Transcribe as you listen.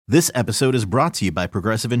This episode is brought to you by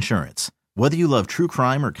Progressive Insurance. Whether you love true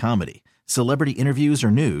crime or comedy, celebrity interviews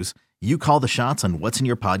or news, you call the shots on what's in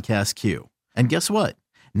your podcast queue. And guess what?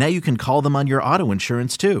 Now you can call them on your auto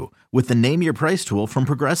insurance too with the Name Your Price tool from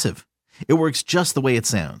Progressive. It works just the way it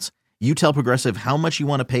sounds. You tell Progressive how much you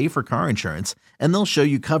want to pay for car insurance, and they'll show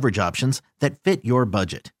you coverage options that fit your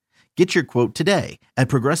budget. Get your quote today at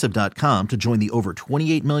Progressive.com to join the over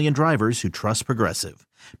 28 million drivers who trust Progressive.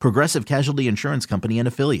 Progressive Casualty Insurance Company and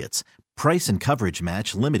Affiliates. Price and coverage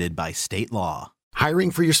match limited by state law. Hiring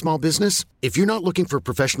for your small business? If you're not looking for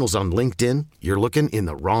professionals on LinkedIn, you're looking in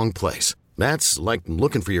the wrong place. That's like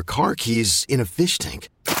looking for your car keys in a fish tank.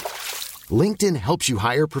 LinkedIn helps you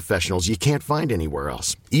hire professionals you can't find anywhere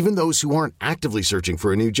else, even those who aren't actively searching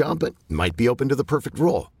for a new job but might be open to the perfect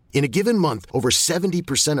role. In a given month, over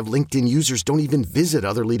 70% of LinkedIn users don't even visit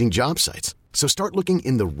other leading job sites. So start looking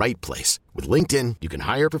in the right place. With LinkedIn, you can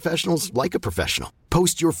hire professionals like a professional.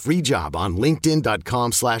 Post your free job on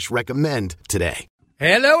linkedin.com/recommend today.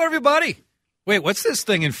 Hello, everybody. Wait, what's this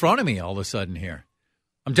thing in front of me all of a sudden here?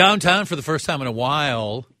 I'm downtown for the first time in a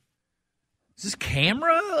while. Is this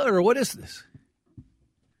camera or what is this?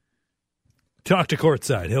 Talk to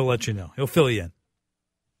Courtside. He'll let you know. He'll fill you in.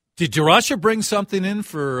 Did DeRusha bring something in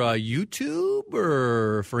for YouTube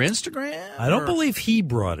or for Instagram? I don't believe he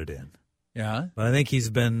brought it in. Yeah, but I think he's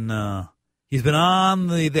been on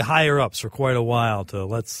the higher ups for quite a while. To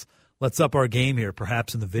let's up our game here,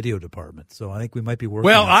 perhaps in the video department. So I think we might be working.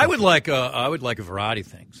 Well, I would like a variety of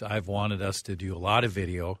things. I've wanted us to do a lot of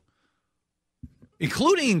video,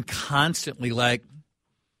 including constantly. Like,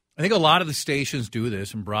 I think a lot of the stations do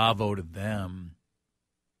this, and bravo to them,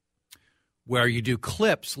 where you do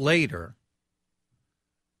clips later,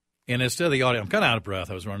 and instead of the audio, I'm kind of out of breath.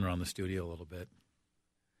 I was running around the studio a little bit.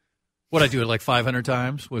 What I do it like 500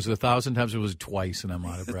 times? Was it 1,000 times? Or was it twice? And I'm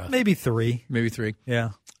out of breath. Maybe three. Yeah.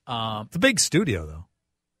 It's a big studio, though.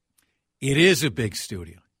 It is a big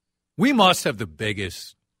studio. We must have the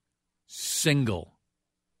biggest single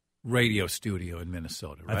radio studio in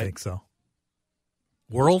Minnesota, right? I think so.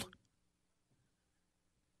 World?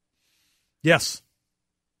 Yes.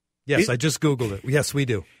 I just Googled it. Yes, we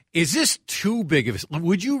do. Is this too big of a...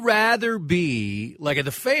 Would you rather be, like at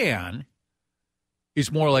the Fan, is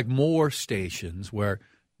more like more stations where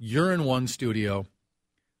you're in one studio,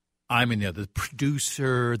 I'm in the other. The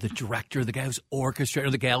producer, the director, the guy who's orchestrating, or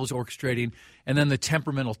the gal who's orchestrating, and then the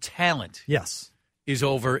temperamental talent is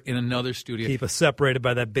over in another studio. Keep us separated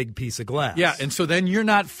by that big piece of glass. Yeah, and so then you're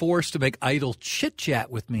not forced to make idle chit-chat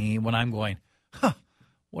with me when I'm going,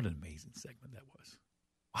 what an amazing segment that was.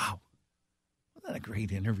 Wow. Wasn't that a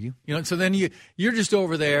great interview? You know, and so then you're just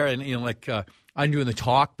over there, and, you know, like I'm doing the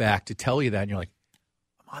talk back to tell you that, and you're like,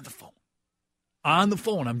 I'm on the phone. On the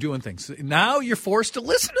phone, I'm doing things. So now you're forced to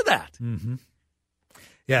listen to that. Mm-hmm.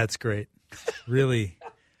 Yeah, it's great. Really,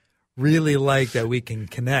 really like that we can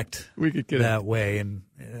connect that way. And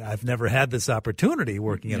I've never had this opportunity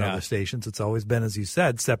working at other stations. It's always been, as you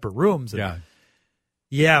said, separate rooms. And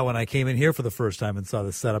when I came in here for the first time and saw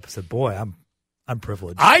this setup, I said, boy, I'm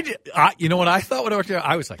privileged. You know what I thought when I worked there?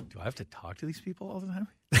 I was like, do I have to talk to these people all the time?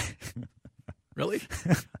 Really?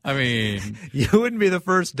 I mean, you wouldn't be the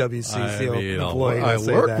first WCCO employee. I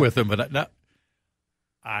work with them, but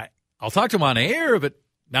I'll talk to them on air. But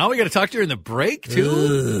now we got to talk to her in the break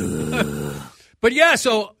too. But yeah,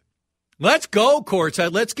 so let's go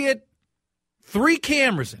courtside. Let's get 3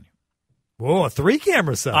 cameras in here. Whoa, a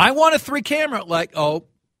 3-camera set. I want a 3-camera,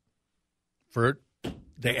 for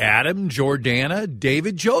the Adam, Jordana,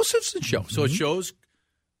 David Josephson show. Mm-hmm. So it shows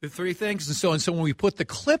the 3 things, and so when we put the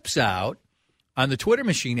clips out on the Twitter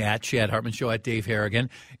machine at Chad Hartman Show, at Dave Harrigan,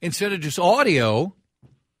 instead of just audio,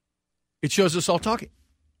 it shows us all talking.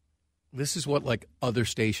 This is what other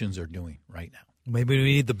stations are doing right now. Maybe we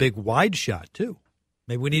need the big wide shot too.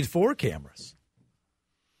 Maybe we need 4 cameras.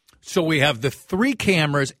 So we have the 3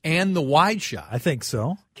 cameras and the wide shot. I think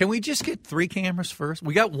so. Can we just get 3 cameras first?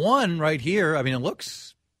 We got one right here. I mean, it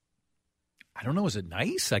looks, I don't know, is it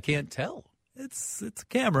nice? I can't tell. It's a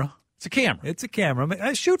camera. It's a camera. It's a camera.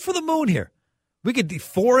 I shoot for the moon here. We could do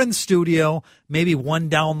 4 in studio, maybe 1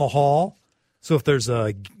 down the hall. So if there's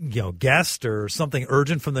a guest or something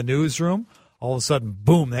urgent from the newsroom, all of a sudden,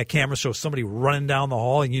 boom, that camera shows somebody running down the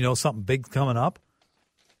hall and something big's coming up.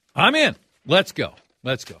 I'm in. Let's go.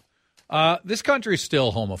 This country is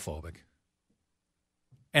still homophobic.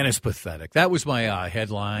 And it's pathetic. That was my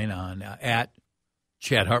headline on at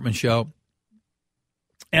Chad Hartman Show.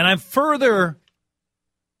 And I'm further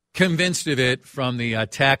convinced of it from the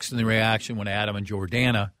text and the reaction when Adam and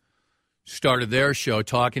Jordana started their show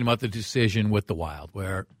talking about the decision with the Wild,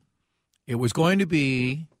 where it was going to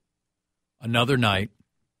be another night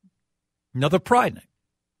Another Pride Night.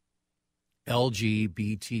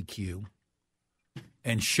 LGBTQ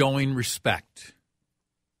and showing respect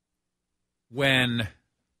when,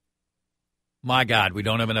 my God, we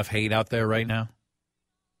don't have enough hate out there right now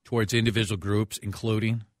towards individual groups,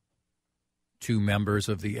 including 2 members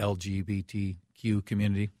of the LGBTQ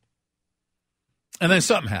community. And then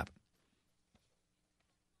something happened.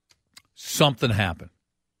 Something happened.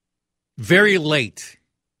 Very late,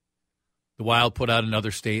 the Wild put out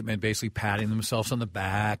another statement basically patting themselves on the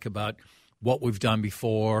back about what we've done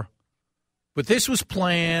before. But this was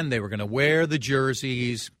planned. They were going to wear the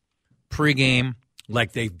jerseys pregame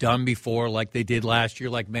like they've done before, like they did last year,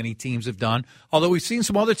 like many teams have done. Although we've seen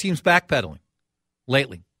some other teams backpedaling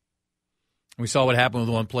lately. We saw what happened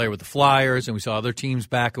with one player with the Flyers, and we saw other teams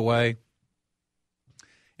back away.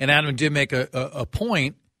 And Adam did make a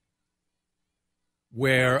point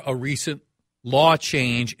where a recent law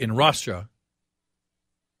change in Russia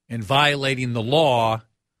and violating the law,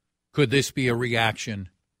 could this be a reaction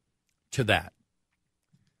to that?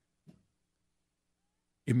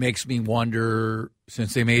 It makes me wonder,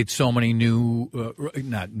 since they made so many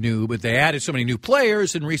not new, but they added so many new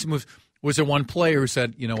players in recent moves, was there one player who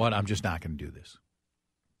said, you know what, I'm just not going to do this?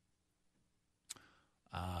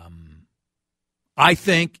 I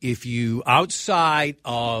think if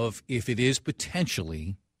it is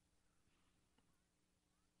potentially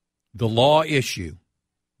the law issue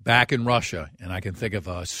back in Russia, and I can think of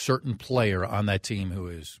a certain player on that team who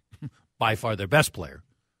is by far their best player,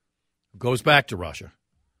 who goes back to Russia,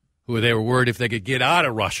 who they were worried if they could get out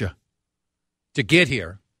of Russia to get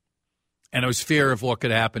here, and it was fear of what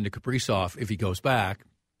could happen to Kaprizov if he goes back.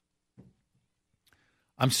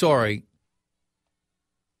 I'm sorry,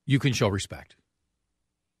 you can show respect.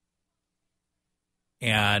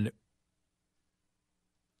 And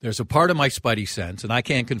there's a part of my spidey sense, and I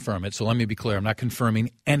can't confirm it, so let me be clear, I'm not confirming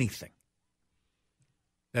anything,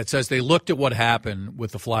 that says they looked at what happened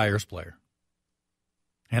with the Flyers player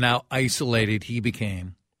and how isolated he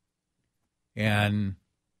became. And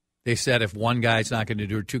they said if one guy's not going to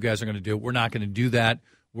do it, 2 guys are going to do it, we're not going to do that.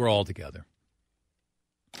 We're all together.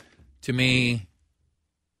 To me,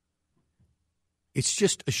 it's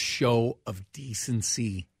just a show of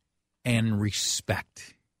decency and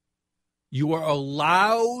respect. You are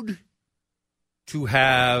allowed to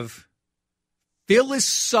have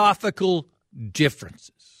philosophical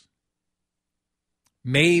differences.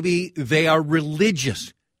 Maybe they are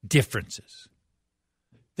religious differences.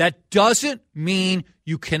 That doesn't mean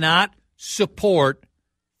you cannot support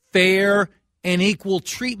fair and equal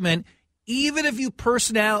treatment, even if you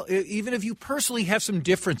personally have some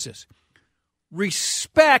differences.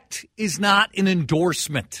 Respect is not an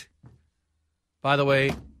endorsement. By the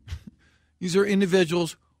way, these are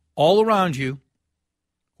individuals all around you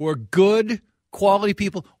who are good, quality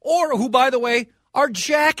people, or who, by the way, are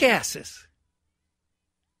jackasses.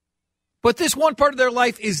 But this one part of their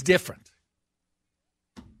life is different.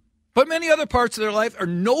 But many other parts of their life are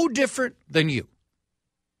no different than you.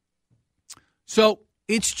 So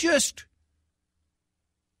it's just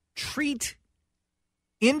treat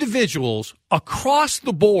individuals across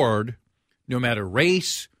the board, no matter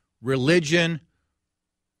race, religion,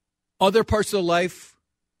 other parts of their life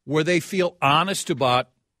where they feel honest about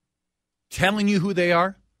telling you who they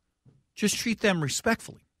are, just treat them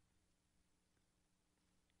respectfully.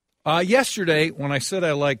 Yesterday, when I said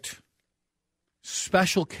I liked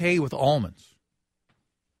Special K with almonds,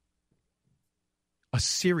 a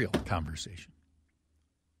cereal conversation,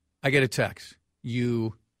 I get a text.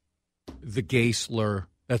 You, the gay slur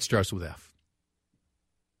that starts with F.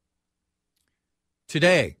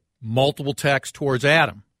 Today, multiple texts towards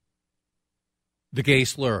Adam. The gay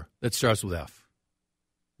slur that starts with F.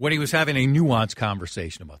 When he was having a nuanced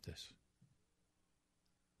conversation about this.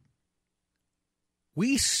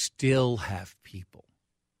 We still have people,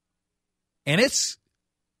 and it's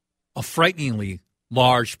a frighteningly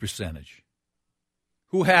large percentage,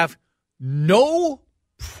 who have no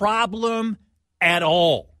problem at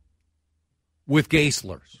all with gay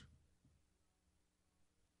slurs.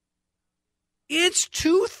 It's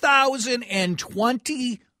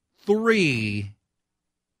 2023,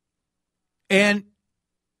 and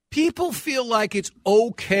people feel like it's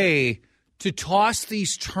okay to toss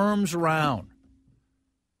these terms around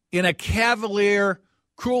in a cavalier,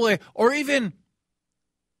 cruel way, or even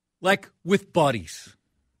like with buddies.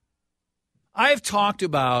 I've talked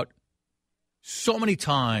about so many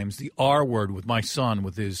times the R word with my son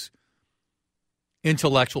with his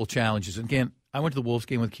intellectual challenges. Again, I went to the Wolves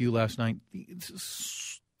game with Q last night.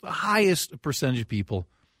 The highest percentage of people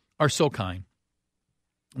are so kind.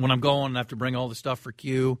 When I'm going and I have to bring all the stuff for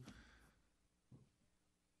Q,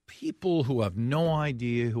 people who have no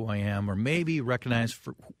idea who I am or maybe recognize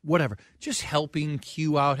for whatever, just helping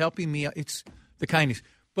Q out, helping me out. It's the kindness.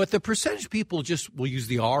 But the percentage of people just will use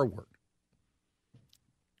the R word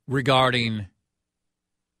regarding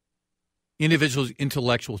individuals'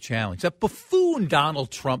 intellectual challenge. That buffoon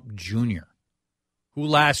Donald Trump Jr., who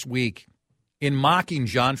last week, in mocking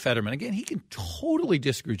John Fetterman, again, he can totally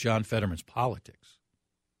disagree with John Fetterman's politics.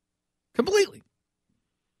 Completely.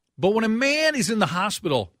 But when a man is in the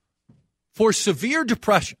hospital for severe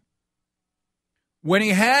depression, when he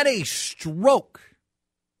had a stroke,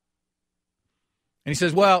 and he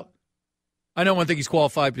says, well, I don't think he's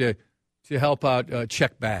qualified to help out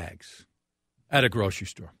check bags at a grocery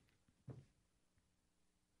store.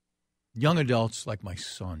 Young adults like my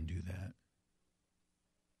son do that.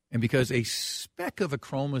 And because a speck of a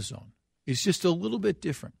chromosome is just a little bit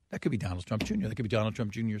different, that could be Donald Trump Jr., that could be Donald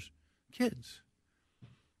Trump Jr.'s kids.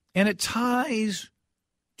 And it ties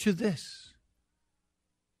to this.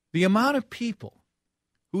 The amount of people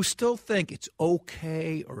who still think it's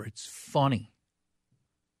okay or it's funny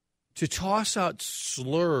to toss out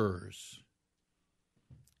slurs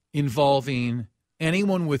involving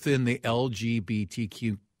anyone within the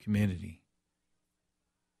LGBTQ community.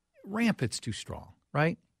 Rampant's too strong,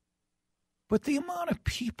 right? But the amount of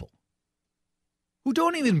people who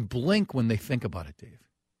don't even blink when they think about it, Dave,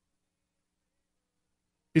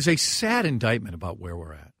 is a sad indictment about where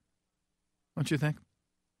we're at. Don't you think?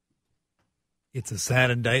 It's a sad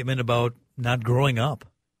indictment about not growing up.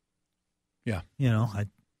 Yeah. You know,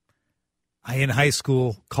 I in high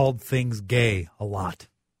school called things gay a lot.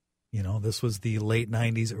 You know, this was the late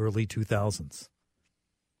 90s, early 2000s.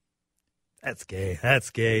 That's gay. That's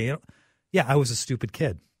gay. You know, yeah, I was a stupid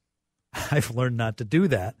kid. I've learned not to do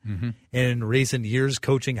that. Mm-hmm. And in recent years,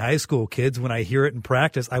 coaching high school kids, when I hear it in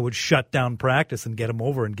practice, I would shut down practice and get them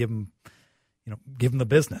over and give them the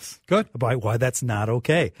business. Good. About why that's not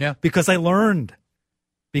okay. Yeah. Because I learned.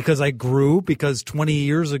 Because I grew. Because 20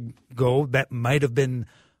 years ago, that might have been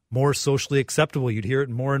more socially acceptable. You'd hear it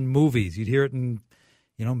more in movies. You'd hear it in,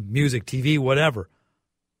 music, TV, whatever.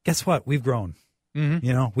 Guess what? We've grown.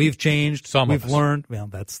 Mm-hmm. We've changed. We've learned. Well,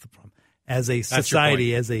 that's the problem. As a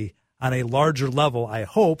society, on a larger level, I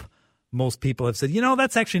hope most people have said,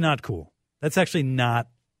 that's actually not cool. That's actually not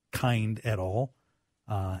kind at all.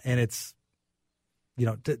 And it's,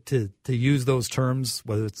 to use those terms,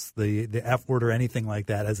 whether it's the F word or anything like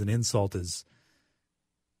that as an insult it's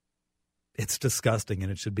disgusting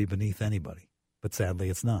and it should be beneath anybody. But sadly,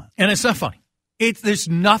 it's not. And it's not funny. There's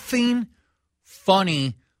nothing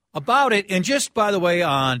funny about it. And just, by the way,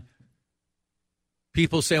 on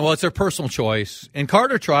people saying, well, it's their personal choice. And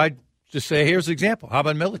Carter tried to say, here's an example. How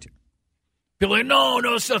about military? People are like, no,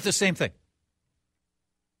 it's not the same thing.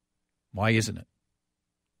 Why isn't it?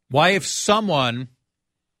 Why, if someone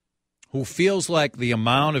who feels like the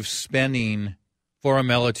amount of spending for a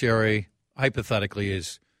military, hypothetically,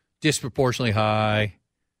 is disproportionately high,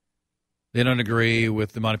 they don't agree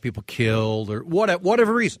with the amount of people killed or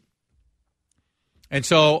whatever reason. And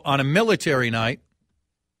so on a military night,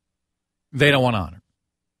 they don't want to honor.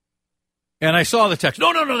 And I saw the text,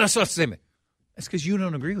 no, that's not the same thing. That's because you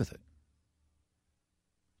don't agree with it.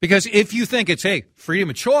 Because if you think it's, hey, freedom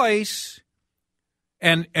of choice,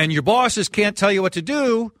 and your bosses can't tell you what to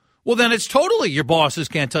do, well, then it's totally your bosses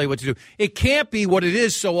can't tell you what to do. It can't be what it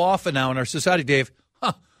is so often now in our society, Dave.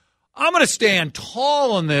 I'm going to stand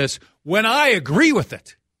tall on this when I agree with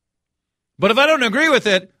it. But if I don't agree with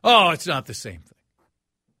it, it's not the same thing.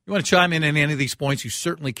 You want to chime in on any of these points? You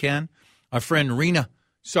certainly can. Our friend Rena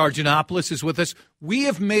Sargentopoulos is with us. We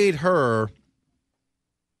have made her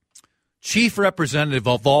chief representative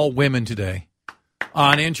of all women today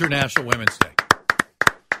on International Women's Day.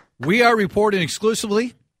 We are reporting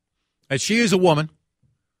exclusively that she is a woman,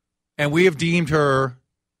 and we have deemed her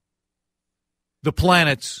the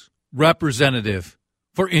planet's representative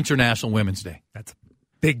for International Women's Day. That's a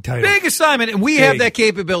big title. Big assignment, and we have that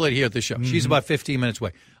capability here at the show. Mm-hmm. She's about 15 minutes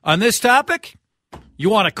away. On this topic, you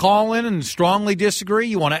want to call in and strongly disagree?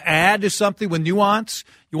 You want to add to something with nuance?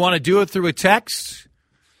 You want to do it through a text?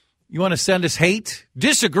 You want to send us hate?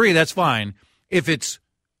 Disagree, that's fine. If it's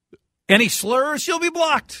any slurs, you'll be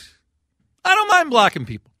blocked. I don't mind blocking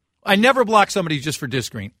people. I never block somebody just for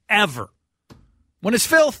disagreeing, ever. When it's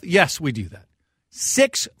filth, yes, we do that.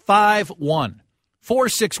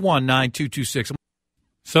 651-461-9226.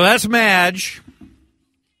 So that's Madge.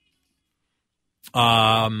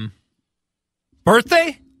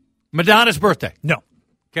 Birthday? Madonna's birthday. No.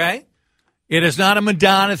 Okay. It is not a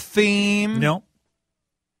Madonna theme. No.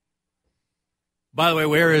 By the way,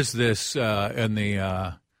 where is this in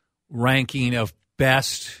the ranking of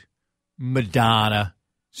best Madonna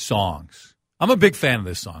songs. I'm a big fan of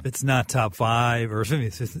this song. If it's not top 5, or if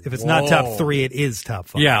it's not top 3, it is top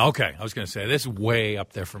 5. Yeah, okay. I was going to say, this is way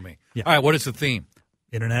up there for me. Yeah. All right, what is the theme?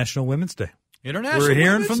 International Women's Day. We're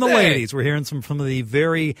hearing from the ladies. We're hearing from the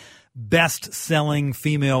very best-selling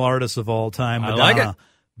female artists of all time. Madonna, I like it.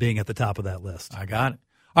 Being at the top of that list. I got it.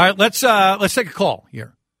 All right, let's take a call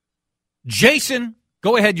here. Jason,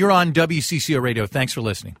 go ahead. You're on WCCO Radio. Thanks for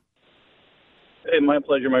listening. Hey, my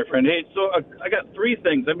pleasure, my friend. Hey, so I got 3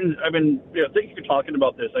 things. I've been thank you for talking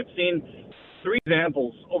about this. I've seen 3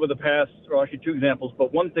 examples over the past, or actually 2 examples,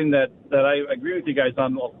 but one thing that I agree with you guys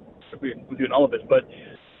on, well, with you in all of it, but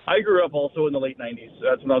I grew up also in the late 90s.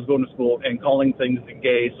 That's when I was going to school, and calling things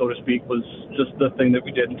gay, so to speak, was just the thing that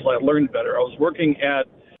we did until I learned better. I was working at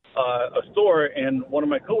a store, and one of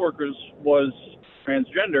my coworkers was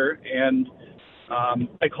transgender, and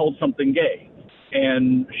I called something gay.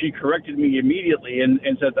 And she corrected me immediately and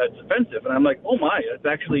said that's offensive. And I'm like, oh my, it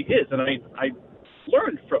actually is. And I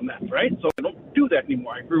learned from that, right? So I don't do that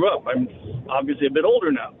anymore. I grew up. I'm obviously a bit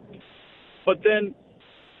older now. But then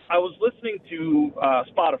I was listening to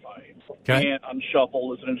Spotify and on Shuffle,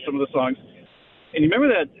 listening to some of the songs. And you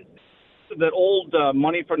remember that old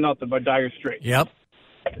Money for Nothing by Dire Straits? Yep.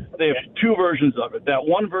 They have 2 versions of it. That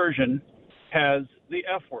one version has the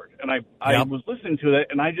F word, and I was listening to that,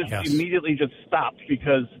 and I just immediately just stopped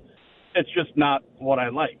because it's just not what I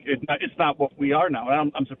like. It's not what we are now.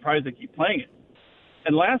 And I'm surprised they keep playing it.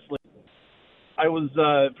 And lastly, I was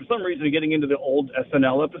for some reason getting into the old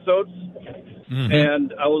SNL episodes,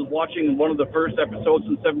 and I was watching one of the first episodes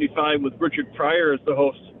in '75 with Richard Pryor as the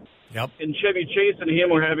host. Yep. And Chevy Chase and him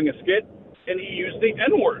were having a skit, and he used the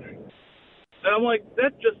N word, and I'm like,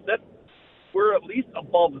 that we're at least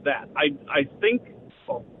above that. I think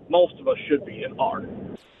most of us should be and are.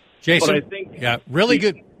 Jason, but I think really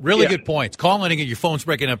good points. Calling again, your phone's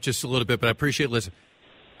breaking up just a little bit, but I appreciate it. Listen,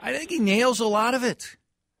 I think he nails a lot of it.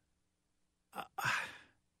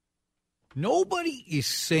 Nobody is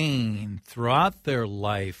saying throughout their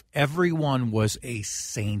life everyone was a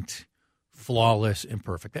saint, flawless, and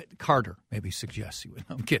perfect. That Carter maybe suggests you would.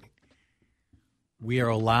 I'm kidding. We are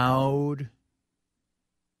allowed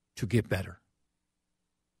to get better.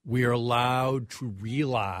 We are allowed to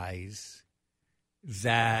realize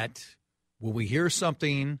that when we hear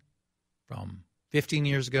something from 15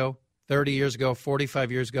 years ago, 30 years ago,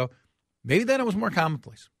 45 years ago, maybe then it was more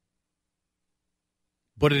commonplace.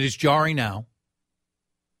 But it is jarring now.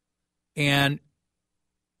 And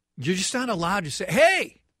you're just not allowed to say,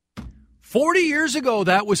 hey, 40 years ago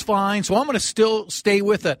that was fine, so I'm going to still stay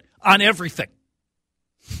with it on everything.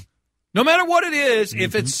 No matter what it is,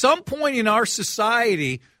 if at some point in our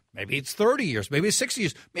society, maybe it's 30 years, maybe it's 60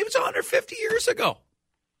 years, maybe it's 150 years ago,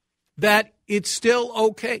 that it's still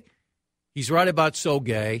okay. He's right about so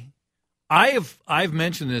gay. I've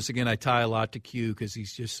mentioned this, again, I tie a lot to Q because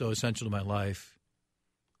he's just so essential to my life.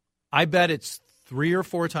 I bet it's 3 or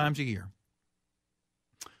 4 times a year.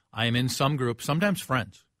 I am in some group, sometimes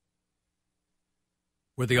friends,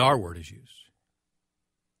 where the R word is used.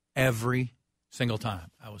 Every single time,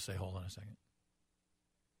 I will say, hold on a second.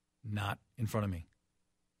 Not in front of me.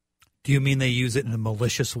 Do you mean they use it in a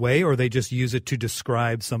malicious way, or they just use it to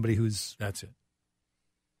describe somebody who's... That's it.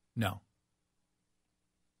 No.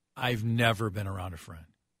 I've never been around a friend.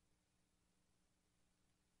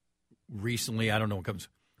 Recently, I don't know what comes,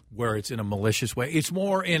 where it's in a malicious way. It's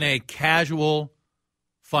more in a casual,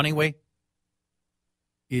 funny way.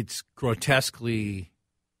 It's grotesquely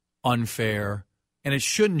unfair. And it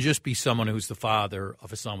shouldn't just be someone who's the father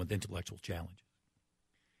of a son with intellectual challenges.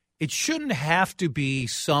 It shouldn't have to be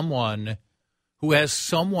someone who has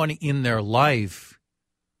someone in their life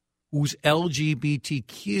who's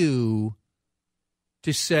LGBTQ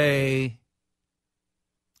to say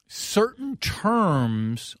certain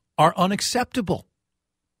terms are unacceptable.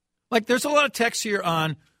 Like, there's a lot of text here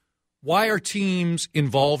on why are teams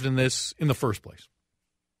involved in this in the first place?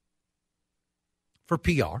 For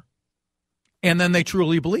PR. And then they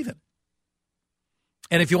truly believe it.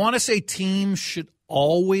 And if you want to say teams should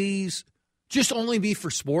always just only be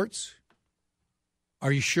for sports,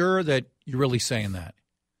 are you sure that you're really saying that?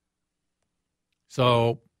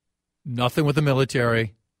 So nothing with the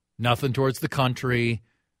military, nothing towards the country,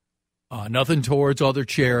 nothing towards other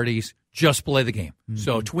charities, just play the game. Mm-hmm.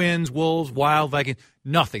 So Twins, Wolves, Wild, Vikings,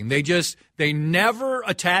 nothing. They never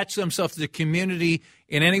attach themselves to the community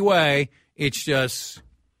in any way. It's just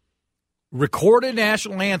recorded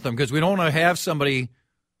national anthem, because we don't want to have somebody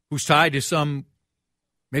who's tied to some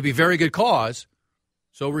maybe very good cause.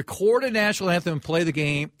 So record a national anthem and play the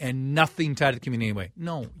game, and nothing tied to the community anyway.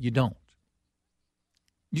 No, you don't.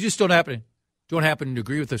 You just don't happen to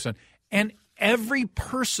agree with this one. And every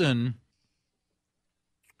person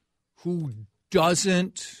who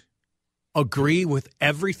doesn't agree with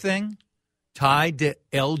everything tied to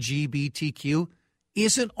LGBTQ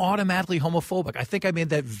isn't automatically homophobic. I think I made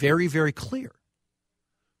that very, very clear.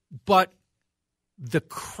 But the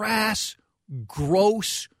crass,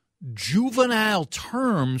 gross, juvenile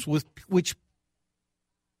terms with which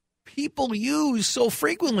people use so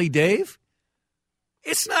frequently, Dave,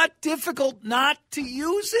 it's not difficult not to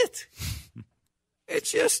use it. It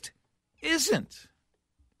just isn't.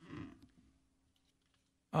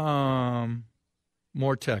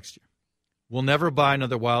 More text here. We'll never buy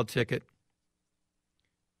another Wild ticket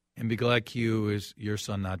and be glad Q is your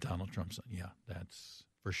son, not Donald Trump's son. Yeah, that's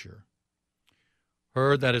for sure.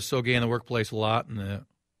 Heard that is so gay in the workplace a lot in the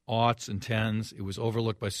aughts and tens. It was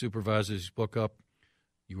overlooked by supervisors. You spoke up.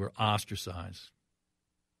 You were ostracized.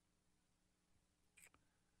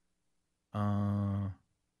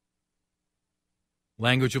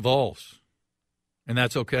 Language evolves, and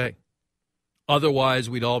that's okay. Otherwise,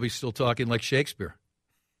 we'd all be still talking like Shakespeare.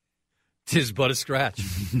 'Tis but a scratch.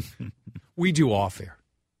 We do off-air.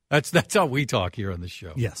 That's how we talk here on the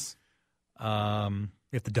show. Yes. You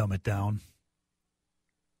have to dumb it down.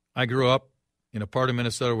 I grew up in a part of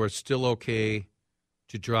Minnesota where it's still okay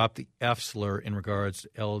to drop the F slur in regards to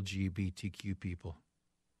LGBTQ people.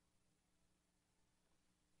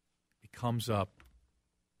 It comes up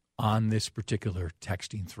on this particular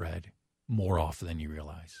texting thread more often than you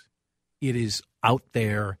realize. It is out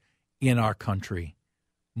there in our country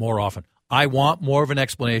more often. I want more of an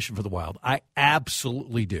explanation for the Wild. I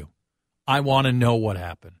absolutely do. I want to know what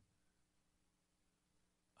happened.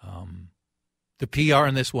 The PR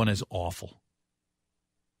in this one is awful.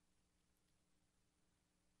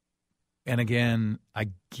 And again, I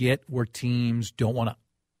get where teams don't want to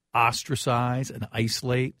ostracize and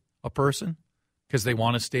isolate a person because they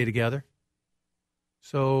want to stay together.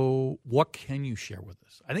 So what can you share with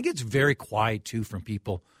us? I think it's very quiet, too, from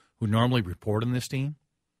people who normally report on this team,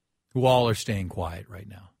 who all are staying quiet right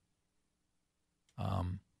now.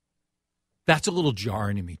 That's a little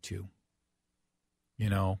jarring to me, too. You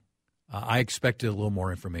know, I expected a little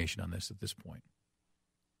more information on this at this point.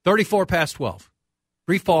 34 past 12.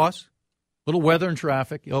 Brief pause. Little weather and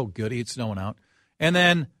traffic. Oh, goody, it's snowing out. And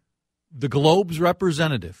then the Globe's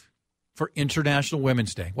representative for International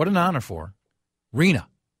Women's Day. What an honor for her. Rena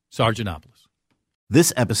Sargentopoulos.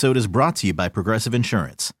 This episode is brought to you by Progressive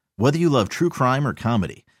Insurance. Whether you love true crime or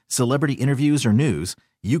comedy, celebrity interviews or news,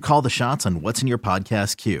 you call the shots on what's in your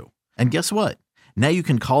podcast queue. And guess what? Now you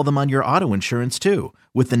can call them on your auto insurance too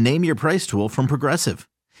with the Name Your Price tool from Progressive.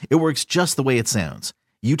 It works just the way it sounds.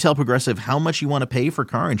 You tell Progressive how much you want to pay for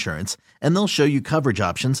car insurance, and they'll show you coverage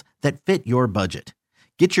options that fit your budget.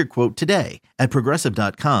 Get your quote today at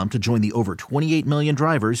Progressive.com to join the over 28 million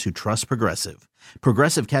drivers who trust Progressive.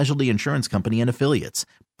 Progressive Casualty Insurance Company and Affiliates.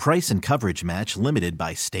 Price and coverage match limited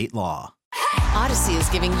by state law. Odyssey is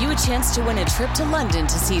giving you a chance to win a trip to London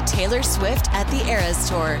to see Taylor Swift at the Eras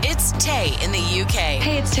Tour. It's Tay in the UK.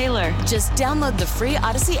 Hey, it's Taylor. Just download the free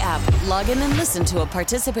Odyssey app, log in and listen to a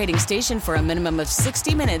participating station for a minimum of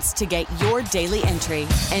 60 minutes to get your daily entry.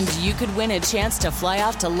 And you could win a chance to fly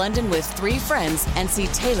off to London with 3 friends and see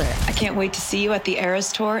Taylor. I can't wait to see you at the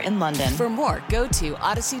Eras Tour in London. For more, go to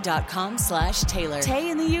odyssey.com/Taylor. Tay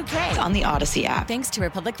in the UK. It's on the Odyssey app. Thanks to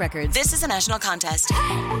Republic Records. This is a national contest.